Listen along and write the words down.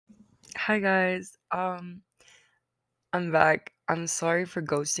Hi guys. I'm back. I'm sorry for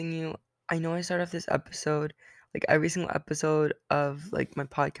ghosting you. I know I started off this episode, like every single episode of like my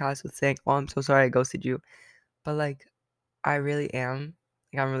podcast with saying, "Oh, I'm so sorry I ghosted you." But like I really am.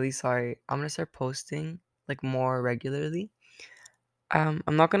 Like I'm really sorry. I'm gonna start posting like more regularly. I'm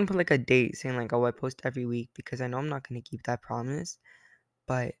not gonna put like a date saying like, "Oh, I post every week," because I know I'm not gonna keep that promise.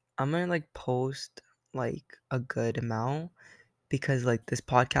 But I'm gonna like post like a good amount because like this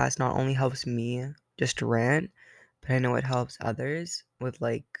podcast not only helps me just rant, but I know it helps others with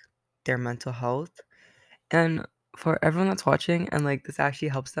like their mental health. And for everyone that's watching and like this actually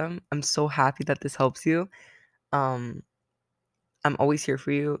helps them, I'm so happy that this helps you. Um I'm always here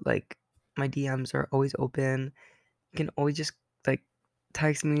for you. Like my DMs are always open. You can always just like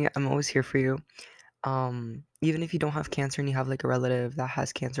text me. I'm always here for you. Even if you don't have cancer and you have like a relative that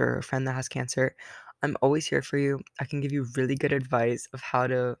has cancer or a friend that has cancer, I'm always here for you. I can give you really good advice of how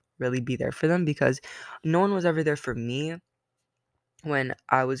to really be there for them because no one was ever there for me when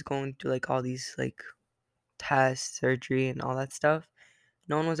I was going through like all these like tests, surgery and all that stuff.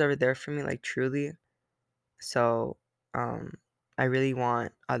 No one was ever there for me like truly. So, um I really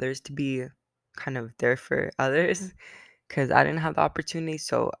want others to be kind of there for others because I didn't have the opportunity.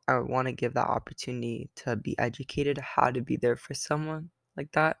 So I want to give that opportunity to be educated how to be there for someone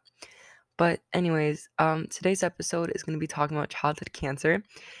like that. But anyways, today's episode is going to be talking about childhood cancer.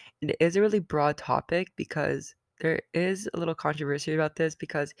 It is a really broad topic because there is a little controversy about this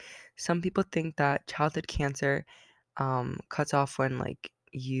because some people think that childhood cancer cuts off when like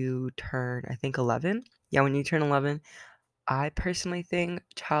you turn, I think, 11. Yeah, when you turn 11. I personally think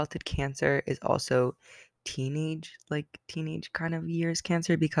childhood cancer is also teenage kind of years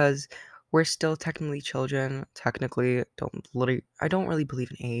cancer because we're still technically children. Technically, I don't really believe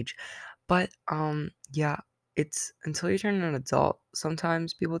in age, but yeah, it's until you turn an adult.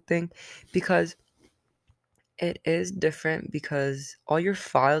 Sometimes people think because it is different because all your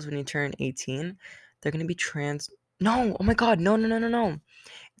files when you turn 18, they're gonna be trans. No, oh my God, no, no, no, no, no.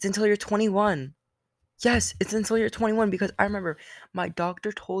 It's until you're 21. Yes, it's until you're 21 because I remember my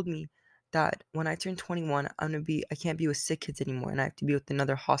doctor told me that when I turn 21, I can't be with sick kids anymore and I have to be with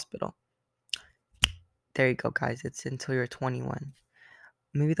another hospital. There you go, guys. It's until you're 21.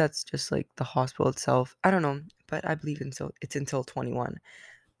 Maybe that's just like the hospital itself. I don't know, but I believe it's until 21.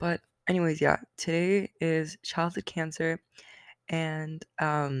 But anyways, yeah, today is childhood cancer and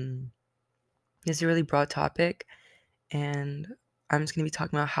it's a really broad topic and I'm just going to be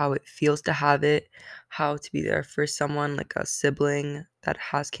talking about how it feels to have it, how to be there for someone like a sibling that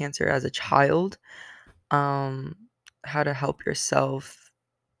has cancer as a child, um, how to help yourself,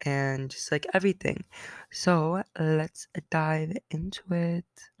 and just like everything. So let's dive into it.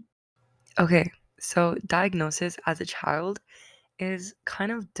 Okay, so diagnosis as a child is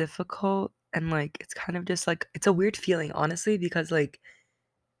kind of difficult and like it's kind of just like it's a weird feeling, honestly, because like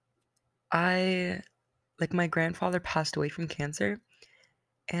I like my grandfather passed away from cancer.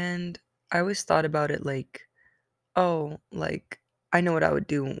 And I always thought about it like, oh, like I know what I would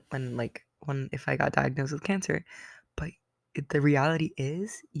do when if I got diagnosed with cancer. But the reality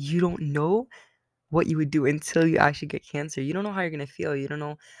is you don't know what you would do until you actually get cancer. You don't know how you're gonna feel. You don't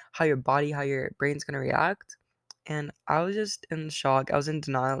know how your body, how your brain's gonna react. And I was just in shock. I was in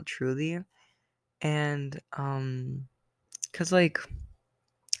denial truly. And cause like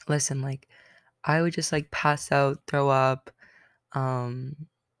listen, like I would just like pass out, throw up, um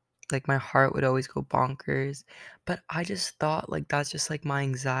like my heart would always go bonkers. But I just thought like that's just like my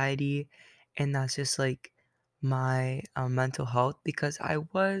anxiety and that's just like my mental health because I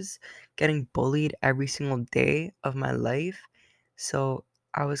was getting bullied every single day of my life. So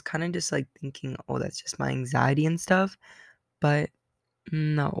I was kind of just like thinking, oh, that's just my anxiety and stuff. But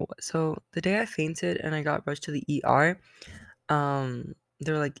no. So the day I fainted and I got rushed to the ER,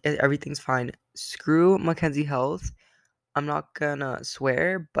 they're like, Everything's fine. Screw Mackenzie Health. I'm not gonna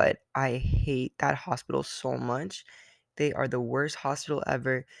swear, but I hate that hospital so much. They are the worst hospital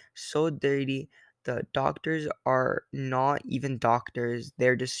ever. So dirty. The doctors are not even doctors.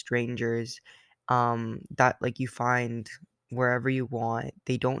 They're just strangers. That like you find wherever you want.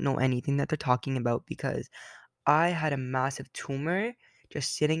 They don't know anything that they're talking about because I had a massive tumor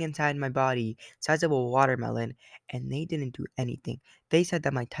just sitting inside my body, size of a watermelon, and they didn't do anything. They said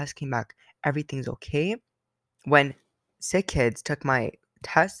that my test came back, everything's okay. When sick kids took my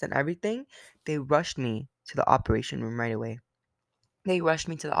tests and everything, they rushed me to the operation room right away. They rushed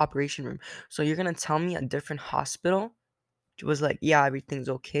me to the operation room. So you're gonna tell me a different hospital was like, yeah, everything's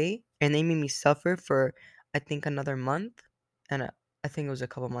okay, and they made me suffer for I think another month, and I think it was a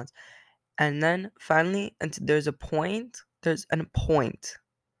couple months, and then finally, and there's a point. There's a point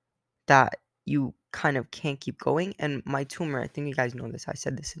that you kind of can't keep going. And my tumor, I think you guys know this, I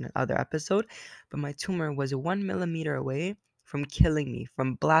said this in another episode, but my tumor was 1 millimeter away from killing me,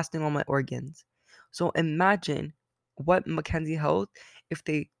 from blasting all my organs. So imagine what Mackenzie Health, if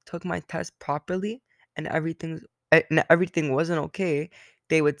they took my test properly and everything wasn't okay,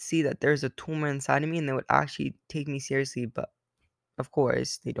 they would see that there's a tumor inside of me and they would actually take me seriously. But of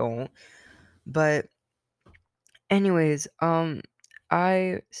course, they don't. But anyways,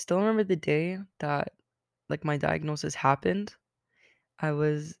 I still remember the day that like my diagnosis happened. I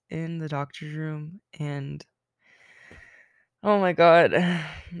was in the doctor's room and oh my god,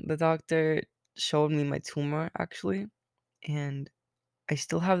 the doctor showed me my tumor actually, and I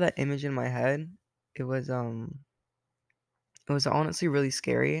still have that image in my head. It was um it was honestly really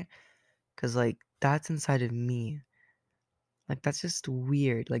scary cuz like that's inside of me. Like that's just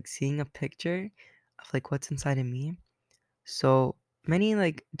weird, like seeing a picture of like what's inside of me. So many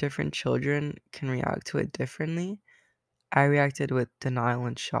like different children can react to it differently. I reacted with denial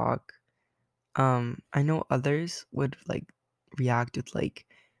and shock. I know others would like react with like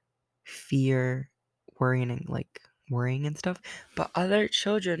fear, worrying and stuff. But other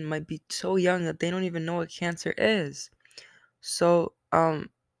children might be so young that they don't even know what cancer is. So,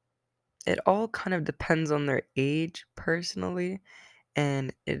 it all kind of depends on their age personally,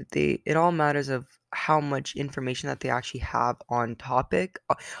 and it all matters of how much information that they actually have on topic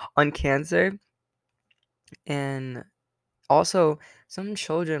on cancer. And also, some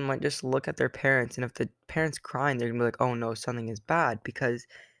children might just look at their parents, and if the parents crying, they're gonna be like, "Oh no, something is bad," because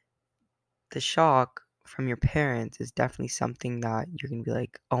the shock from your parents is definitely something that you're gonna be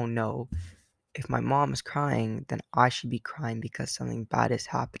like, "Oh no, if my mom is crying, then I should be crying because something bad is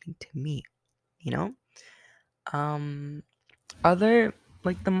happening to me," you know? Um, other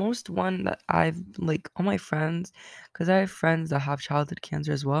like the most one that I've like all my friends, because I have friends that have childhood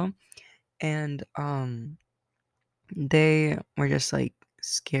cancer as well, and they were just like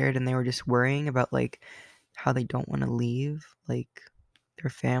scared and they were just worrying about like how they don't want to leave like their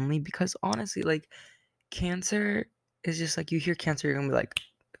family because honestly like cancer is just like you hear cancer you're gonna be like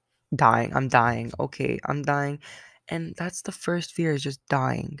dying, I'm dying, okay, I'm dying. And that's the first fear is just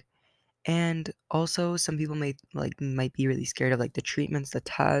dying. And also some people might be really scared of like the treatments, the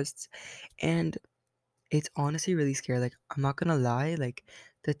tests, and it's honestly really scary. Like I'm not gonna lie, like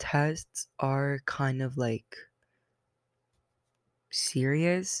the tests are kind of like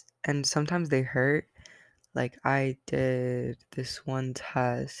serious and sometimes they hurt. Like I did this one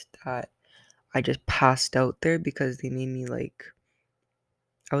test that I just passed out there because they made me like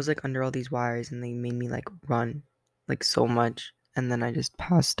I was like under all these wires and they made me like run like so much and then I just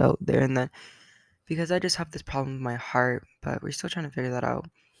passed out there and then because I just have this problem with my heart, but we're still trying to figure that out.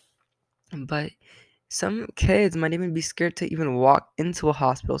 But some kids might even be scared to even walk into a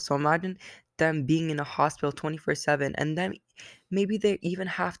hospital. So imagine them being in a hospital 24/7 and then maybe they even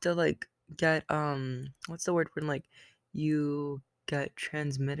have to like get what's the word when like you get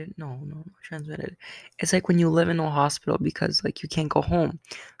transmitted? No, not transmitted. It's like when you live in a hospital because like you can't go home.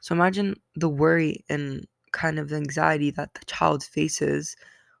 So imagine the worry and kind of anxiety that the child faces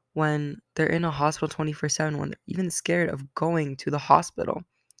when they're in a hospital 24/7 when they're even scared of going to the hospital.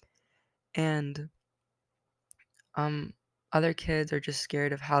 And um, other kids are just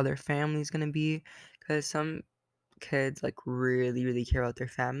scared of how their family's gonna be, because some kids like really, really care about their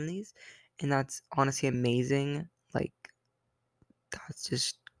families, and that's honestly amazing. Like that's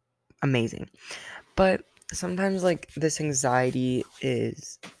just amazing. But sometimes like this anxiety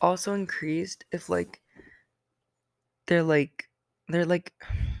is also increased if like they're like they're like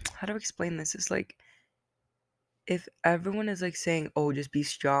how do I explain this? It's like if everyone is like saying, "Oh, just be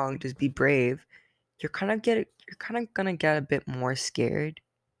strong, just be brave," you're kind of gonna get a bit more scared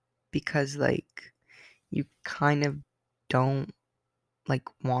because like you kind of don't like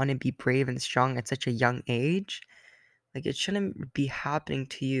want to be brave and strong at such a young age. Like it shouldn't be happening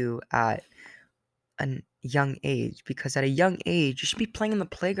to you at a young age because at a young age you should be playing in the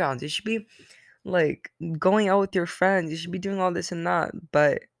playgrounds. You should be like going out with your friends. You should be doing all this and that,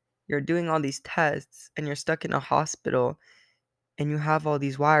 but you're doing all these tests and you're stuck in a hospital and you have all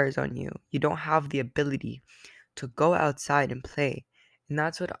these wires on you. You don't have the ability to go outside and play. And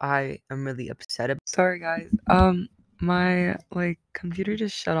that's what I am really upset about. Sorry guys. My like computer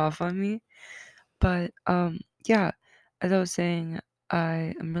just shut off on me. But yeah, as I was saying,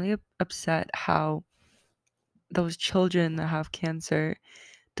 I am really upset how those children that have cancer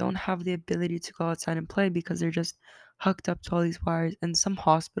don't have the ability to go outside and play because they're just hooked up to all these wires. And some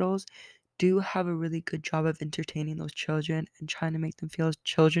hospitals do have a really good job of entertaining those children and trying to make them feel as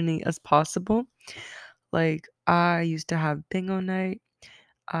childrenly as possible. Like I used to have bingo night.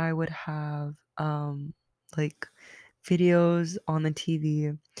 I would have like videos on the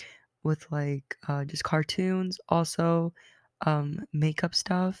TV with like just cartoons. Also, makeup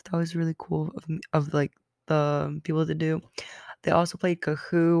stuff that was really cool of like the people to do. They also played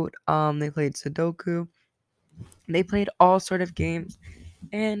Kahoot. They played Sudoku. They played all sort of games,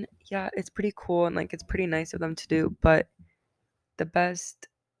 and yeah, it's pretty cool and like it's pretty nice of them to do. But the best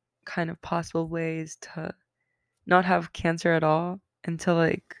kind of possible ways to not have cancer at all and to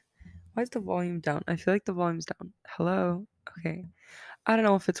like, why is the volume down? I feel like the volume's down. Hello? Okay. I don't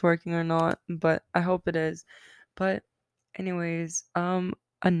know if it's working or not, but I hope it is. But anyways,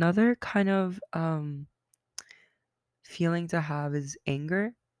 another kind of feeling to have is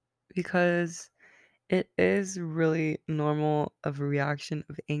anger because it is really normal of a reaction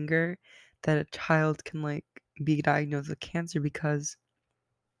of anger that a child can like be diagnosed with cancer because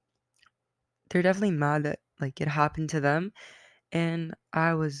they're definitely mad that like it happened to them. And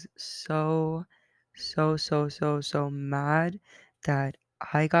I was so mad that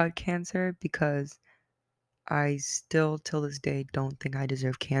I got cancer because I still, till this day, don't think I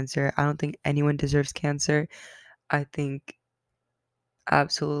deserve cancer. I don't think anyone deserves cancer. I think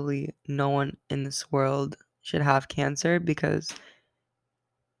absolutely no one in this world should have cancer because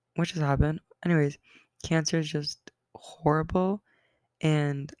what just happened? Anyways, cancer is just horrible,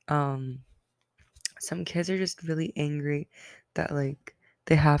 and some kids are just really angry that like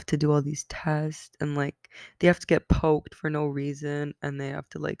they have to do all these tests and like they have to get poked for no reason and they have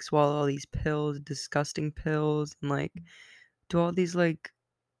to like swallow all these pills, disgusting pills, and like do all these like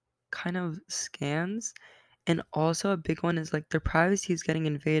kind of scans. And also a big one is like their privacy is getting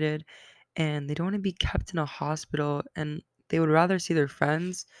invaded and they don't want to be kept in a hospital and they would rather see their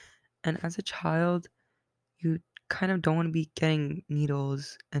friends. And as a child, you kind of don't want to be getting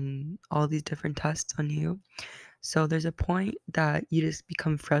needles and all these different tests on you. So there's a point that you just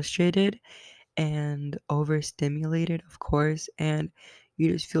become frustrated and overstimulated, of course, and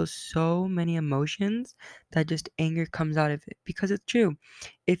you just feel so many emotions that just anger comes out of it because it's true.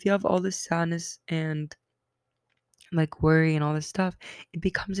 If you have all this sadness and like worry and all this stuff, it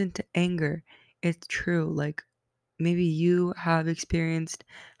becomes into anger. It's true. Like maybe you have experienced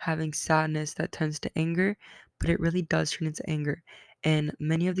having sadness that tends to anger, but it really does turn into anger. And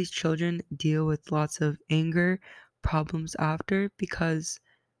many of these children deal with lots of anger problems after because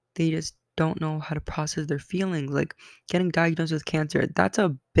they just don't know how to process their feelings. Like getting diagnosed with cancer, that's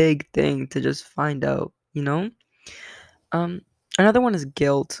a big thing to just find out, you know? Um, Another one is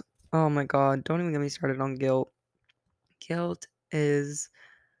guilt. Oh my God, don't even get me started on guilt. Guilt is,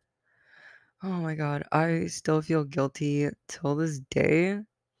 oh my God, I still feel guilty till this day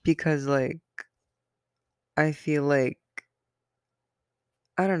because, like, I feel like,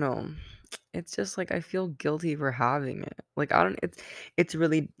 I don't know. It's just like I feel guilty for having it. Like I don't it's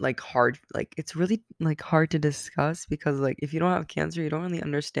really like hard it's really like hard to discuss because like if you don't have cancer, you don't really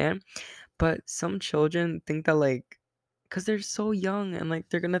understand. But some children think that like because they're so young and like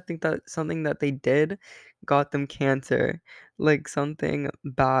they're gonna think that something that they did got them cancer, like something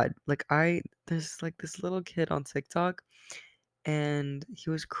bad. Like there's like this little kid on TikTok and he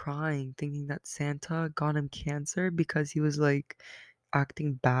was crying thinking that Santa got him cancer because he was like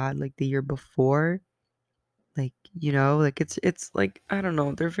acting bad like the year before. Like, like it's like I don't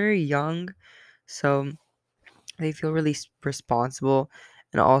know, they're very young, so they feel really responsible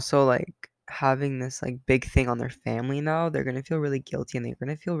and also like having this like big thing on their family now, they're going to feel really guilty and they're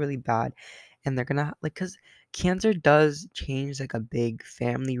going to feel really bad and they're going to like cuz cancer does change like a big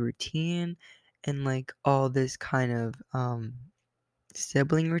family routine and like all this kind of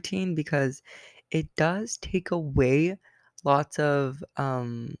sibling routine because it does take away lots of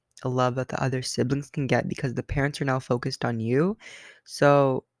love that the other siblings can get because the parents are now focused on you.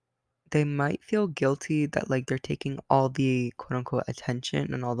 So they might feel guilty that like they're taking all the quote unquote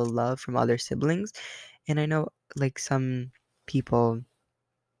attention and all the love from other siblings. And I know like some people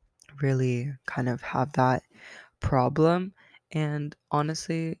really kind of have that problem. And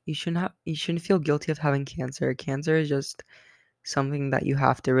honestly, you shouldn't feel guilty of having cancer. Cancer is just something that you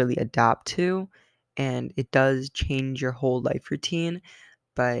have to really adapt to, and it does change your whole life routine,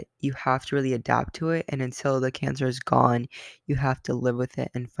 but you have to really adapt to it. And until the cancer is gone, you have to live with it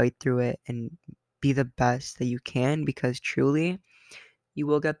and fight through it and be the best that you can because truly you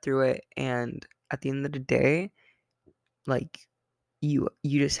will get through it. And at the end of the day, like you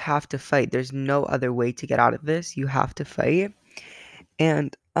just have to fight. There's no other way to get out of this. You have to fight.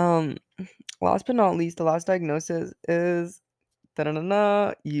 And last but not least, the last diagnosis is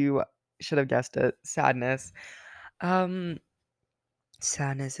da-da-da-da, you should have guessed it, sadness. Um,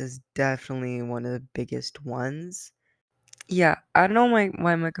 Sadness is definitely one of the biggest ones. Yeah, I don't know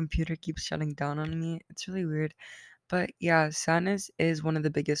why my computer keeps shutting down on me. It's really weird. But yeah, sadness is one of the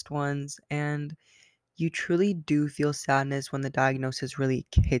biggest ones, and you truly do feel sadness when the diagnosis really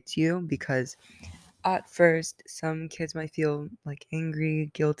hits you because at first some kids might feel like angry,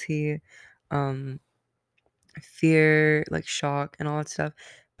 guilty, um fear, like shock and all that stuff.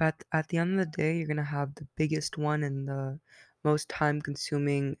 But at the end of the day, you're gonna have the biggest one and the most time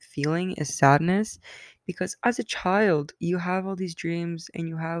consuming feeling is sadness because as a child you have all these dreams and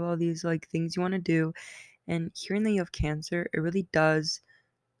you have all these like things you want to do, and hearing that you have cancer, it really does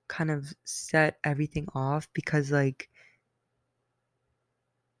kind of set everything off because like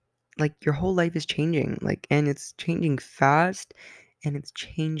your whole life is changing, like, and it's changing fast, and it's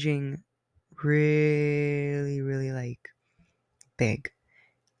changing really really like big.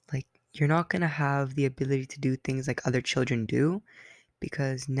 Like, you're not gonna have the ability to do things like other children do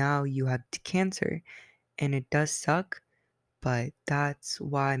because now you have cancer, and it does suck, but that's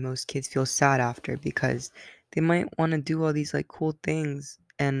why most kids feel sad after because they might want to do all these like cool things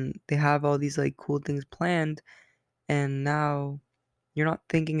and they have all these like cool things planned, and now you're not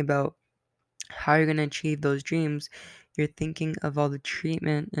thinking about how you're going to achieve those dreams. You're thinking of all the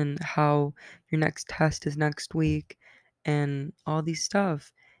treatment and how your next test is next week and all these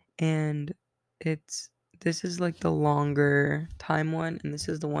stuff. And it's this is like the longer time one, and this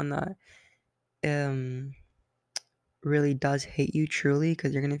is the one that um really does hit you truly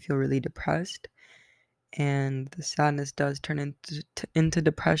because you're going to feel really depressed, and the sadness does turn into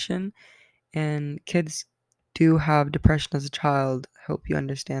depression, and kids do have depression as a child. I hope you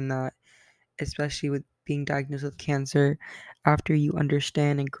understand that, especially with being diagnosed with cancer, after you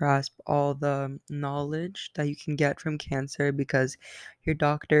understand and grasp all the knowledge that you can get from cancer, because your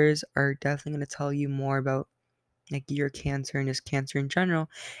doctors are definitely going to tell you more about like your cancer and just cancer in general.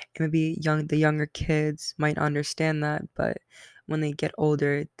 And maybe the younger kids might understand that, but when they get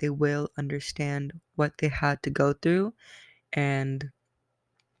older, they will understand what they had to go through, and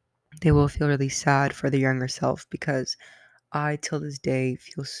they will feel really sad for the younger self because I, till this day,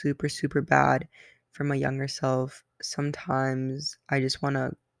 feel super, super bad for my younger self. Sometimes I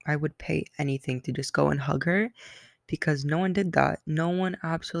would pay anything to just go and hug her because no one did that. No one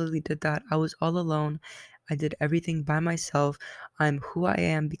absolutely did that. I was all alone. I did everything by myself. I'm who I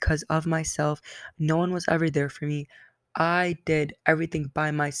am because of myself. No one was ever there for me. I did everything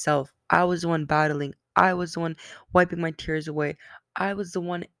by myself. I was the one battling. I was the one wiping my tears away. I was the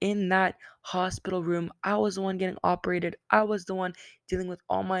one in that hospital room. I was the one getting operated. I was the one dealing with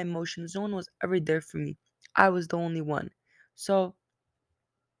all my emotions. No one was ever there for me. I was the only one. So,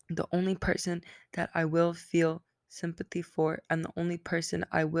 the only person that I will feel sympathy for and the only person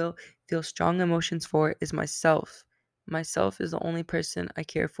I will feel strong emotions for is myself. Myself is the only person I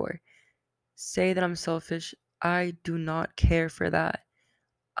care for. Say that I'm selfish, I do not care for that.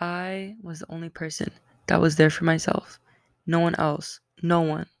 I was the only person that was there for myself. No one else. No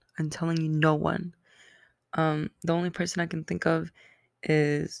one. I'm telling you, no one. The only person I can think of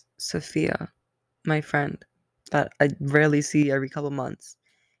is Sophia, my friend, that I rarely see every couple months.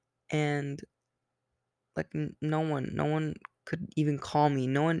 And like no one could even call me.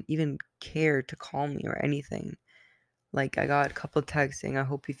 No one even cared to call me or anything. Like I got a couple texts saying I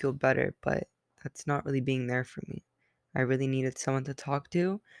hope you feel better, but that's not really being there for me. I really needed someone to talk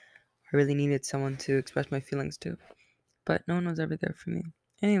to. I really needed someone to express my feelings to, but no one was ever there for me.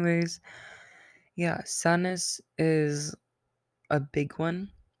 Anyways, yeah, sadness is a big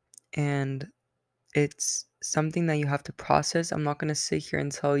one, and it's something that you have to process. I'm not going to sit here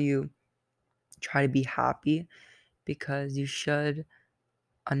and tell you try to be happy because you should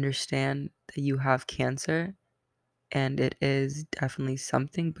understand that you have cancer, and it is definitely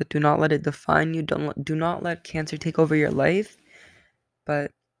something, but do not let it define you. Do not let cancer take over your life.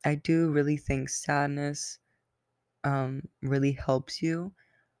 But I do really think sadness really helps you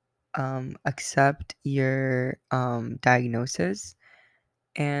accept your diagnosis,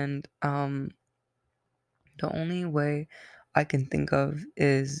 and the only way I can think of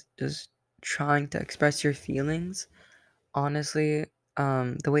is just trying to express your feelings honestly.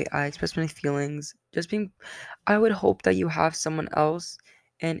 The way I express my feelings, just being, I would hope that you have someone else,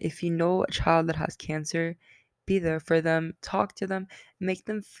 and if you know a child that has cancer, be there for them, talk to them, make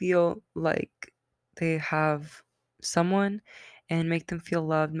them feel like they have someone, and make them feel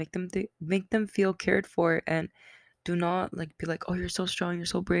loved, make them feel cared for, and do not like be like, oh, you're so strong, you're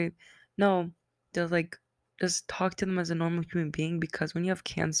so brave. No, just like just talk to them as a normal human being, because when you have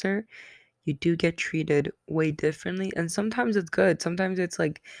cancer, you do get treated way differently, and sometimes it's good, sometimes it's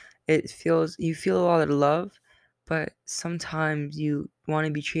like you feel a lot of love, but sometimes you want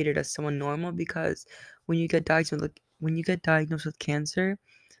to be treated as someone normal, because when you get when you get diagnosed with cancer,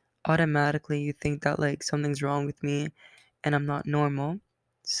 automatically you think that like something's wrong with me and I'm not normal.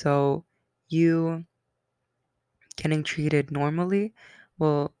 So you getting treated normally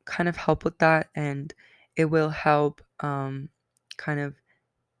will kind of help with that, and it will help kind of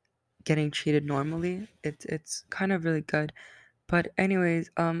getting treated normally. It's kind of really good. But anyways,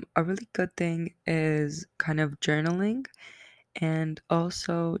 a really good thing is kind of journaling and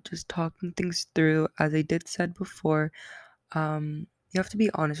also just talking things through. As I did said before, you have to be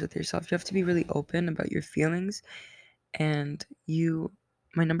honest with yourself. You have to be really open about your feelings. And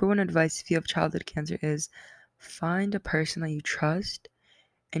my number one advice if you have childhood cancer is find a person that you trust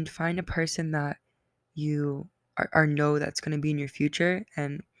and find a person that you are know that's going to be in your future,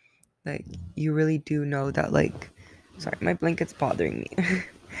 and like you really do know that like sorry, my blanket's bothering me.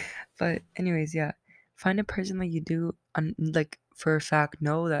 But anyways, yeah, find a person that you do like for a fact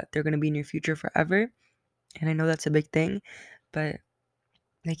know that they're going to be in your future forever. And I know that's a big thing, but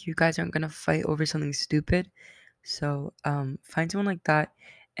like you guys aren't going to fight over something stupid. So find someone like that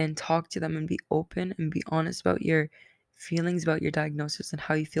and talk to them and be open and be honest about your feelings about your diagnosis and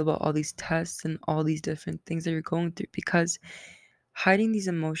how you feel about all these tests and all these different things that you're going through, because hiding these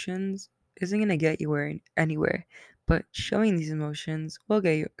emotions isn't going to get you anywhere, but showing these emotions will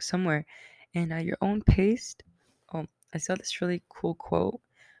get you somewhere, and at your own pace. Oh, I saw this really cool quote.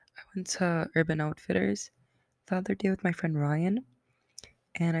 I went to Urban Outfitters the other day with my friend Ryan,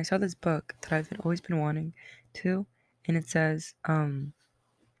 and I saw this book that always been wanting to, and it says,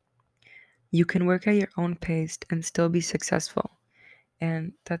 you can work at your own pace and still be successful.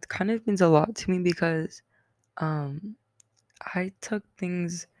 And that kind of means a lot to me because um, I took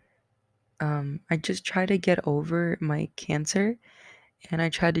things, I just try to get over my cancer, and I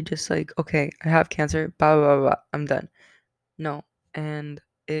tried to just like, okay, I have cancer, blah, blah, blah, blah, I'm done. No. And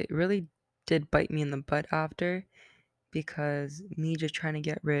it really did bite me in the butt after, because me just trying to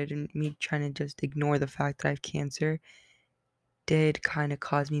get rid and me trying to just ignore the fact that I have cancer did kind of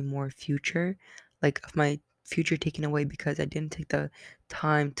cause me more future, like of my future taken away, because I didn't take the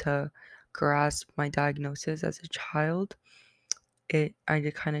time to grasp my diagnosis as a child. I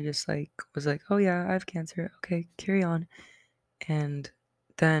just kind of just like was like, oh yeah, I have cancer. Okay, carry on. And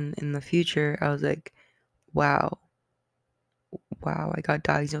then in the future, I was like, wow, wow, I got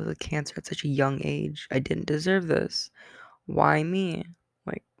diagnosed with cancer at such a young age. I didn't deserve this. Why me?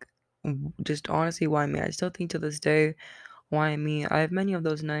 Like, just honestly, why me? I still think to this day, why me? I have many of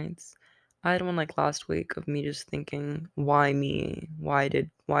those nights. I had one like last week of me just thinking, why me? Why did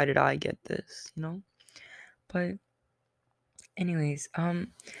I get this? You know? But anyways,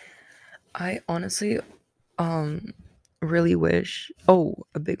 I honestly um really wish, oh,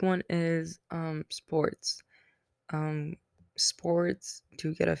 a big one is sports. Um Sports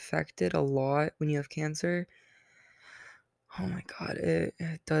do get affected a lot when you have cancer. Oh my god,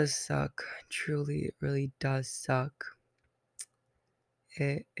 it does suck. Truly, it really does suck.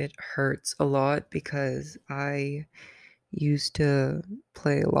 It hurts a lot because I used to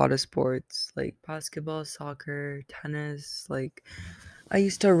play a lot of sports like basketball, soccer, tennis. Like I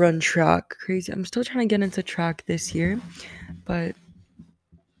used to run track crazy. I'm still trying to get into track this year, but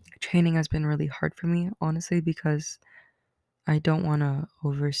training has been really hard for me, honestly, because I don't want to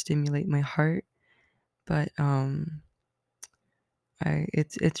overstimulate my heart. But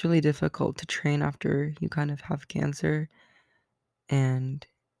it's really difficult to train after you kind of have cancer, and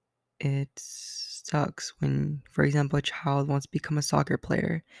it sucks when, for example, a child wants to become a soccer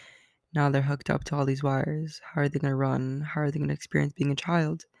player. Now they're hooked up to all these wires. How are they going to run? How are they going to experience being a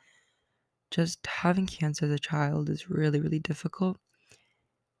child? Just having cancer as a child is really, really difficult.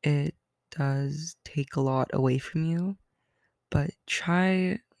 It does take a lot away from you, but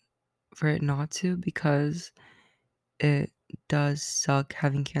try for it not to, because it does suck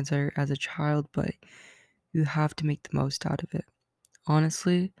having cancer as a child, but you have to make the most out of it.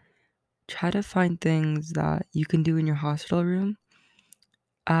 Honestly, try to find things that you can do in your hospital room.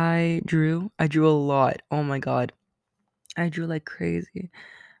 I drew. I drew a lot. Oh my god. I drew like crazy.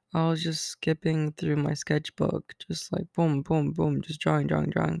 I was just skipping through my sketchbook, just like boom, boom, boom, just drawing,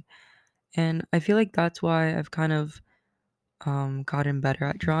 drawing, drawing. And I feel like that's why I've kind of gotten better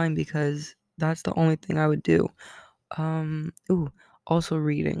at drawing, because that's the only thing I would do. Ooh, also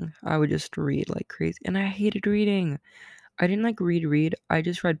reading. I would just read like crazy. And I hated reading. I didn't like read. I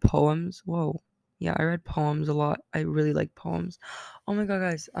just read poems. Whoa. Yeah, I read poems a lot. I really like poems. Oh my god,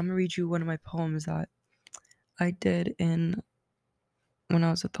 guys, I'm gonna read you one of my poems that I did in when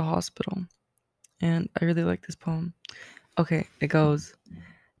I was at the hospital. And I really like this poem. Okay, it goes,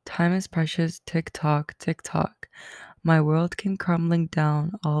 time is precious, tick tock, tick tock. My world came crumbling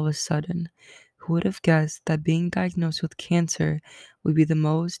down all of a sudden. Who would have guessed that being diagnosed with cancer would be the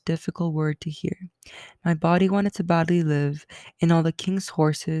most difficult word to hear? My body wanted to badly live, and all the king's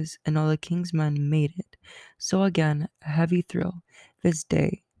horses and all the king's men made it. So again, a heavy thrill. This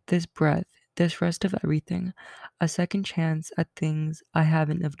day, this breath, this rest of everything, a second chance at things I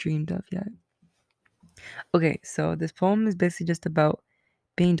haven't have dreamed of yet. Okay, so this poem is basically just about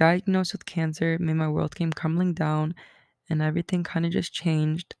being diagnosed with cancer, made my world came crumbling down, and everything kind of just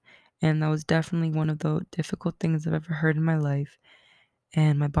changed. And that was definitely one of the difficult things I've ever heard in my life.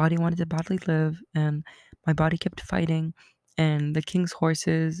 And my body wanted to badly live, and my body kept fighting. And the king's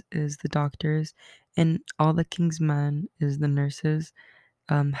horses is the doctors, and all the king's men is the nurses,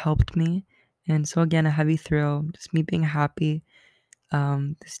 helped me. And so again, a heavy thrill, just me being happy.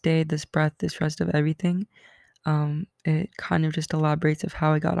 This day, this breath, this rest of everything. It kind of just elaborates of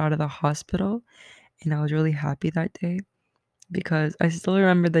how I got out of the hospital, and I was really happy that day because I still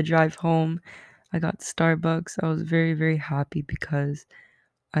remember the drive home. I got Starbucks. I was very, very happy because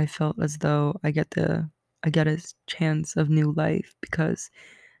I felt as though I get a chance of new life because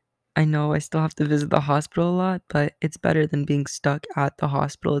I know I still have to visit the hospital a lot, but it's better than being stuck at the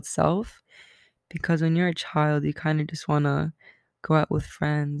hospital itself because when you're a child, you kind of just want to go out with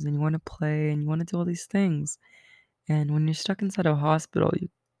friends and you want to play and you want to do all these things. And when you're stuck inside a hospital, you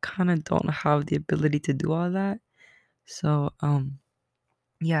kind of don't have the ability to do all that. So,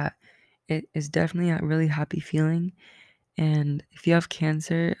 yeah, it is definitely a really happy feeling. And if you have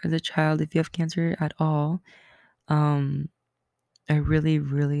cancer as a child, if you have cancer at all, um, I really,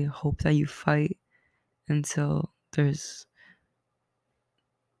 really hope that you fight until there's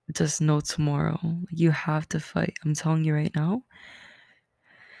just no tomorrow. You have to fight. I'm telling you right now,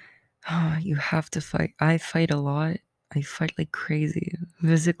 you have to fight. I fight a lot. I fight like crazy,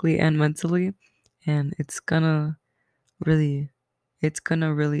 physically and mentally, and really, it's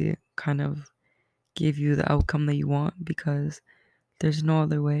gonna really kind of give you the outcome that you want because there's no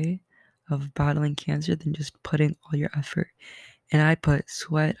other way of battling cancer than just putting all your effort. And I put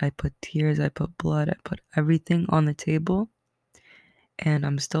sweat, I put tears, I put blood, I put everything on the table, and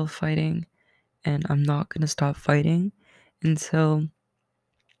I'm still fighting, and I'm not gonna stop fighting until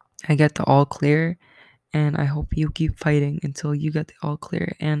I get the all clear. And I hope you keep fighting until you get the all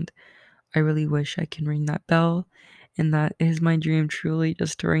clear. And I really wish I can ring that bell. And that is my dream, truly,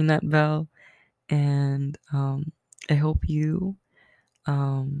 just to ring that bell. And I hope you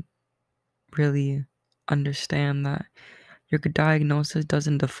um, really understand that your diagnosis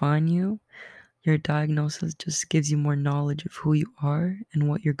doesn't define you. Your diagnosis just gives you more knowledge of who you are and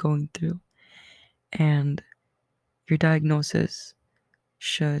what you're going through. And your diagnosis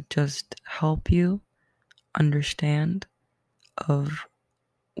should just help you understand of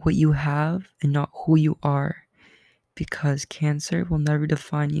what you have and not who you are because cancer will never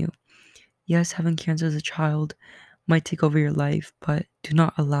define you. Yes, having cancer as a child might take over your life, but do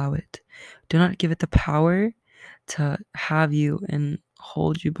not allow it. Do not give it the power to have you and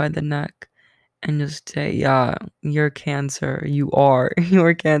hold you by the neck and just say, yeah, you're cancer. You are.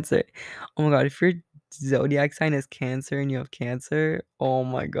 You're cancer. Oh my god, if your zodiac sign is cancer and you have cancer, oh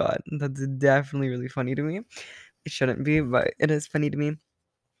my god, that's definitely really funny to me. It shouldn't be, but it is funny to me.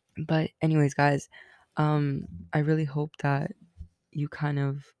 But anyways, guys, I really hope that you kind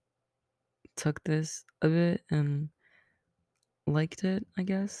of took this a bit and liked it, I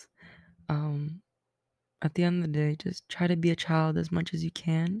guess. Um, at the end of the day, just try to be a child as much as you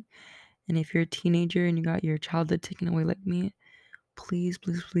can. And if you're a teenager and you got your childhood taken away like me, please,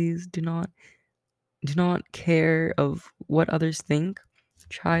 please, please do not care of what others think.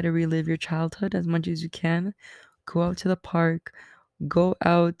 Try to relive your childhood as much as you can. Go out to the park, go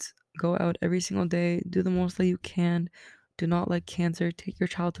out, go out every single day, do the most that you can. Do not let cancer take your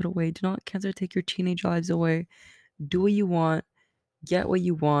childhood away. Do not let cancer take your teenage lives away. Do what you want, get what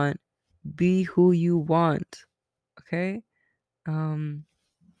you want, be who you want. Okay? Um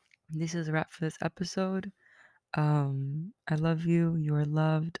this is a wrap for this episode. I love you. You are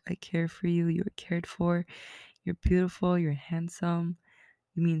loved. I care for you. You are cared for. You're beautiful. You're handsome.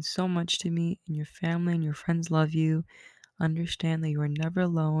 You mean so much to me, and your family and your friends love you. Understand that you are never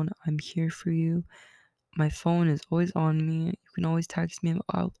alone. I'm here for you. My phone is always on me. You can always text me.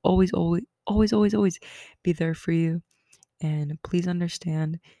 I'll always, always, always, always, always be there for you. And please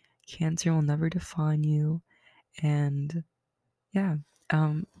understand, cancer will never define you. And yeah,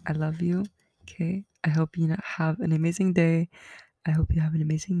 I love you. Okay. I hope you have an amazing day. I hope you have an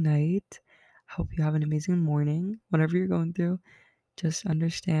amazing night. I hope you have an amazing morning. Whatever you're going through, just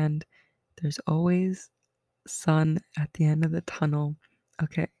understand there's always sun at the end of the tunnel.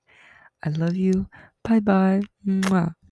 Okay. I love you. Bye bye. Mwah.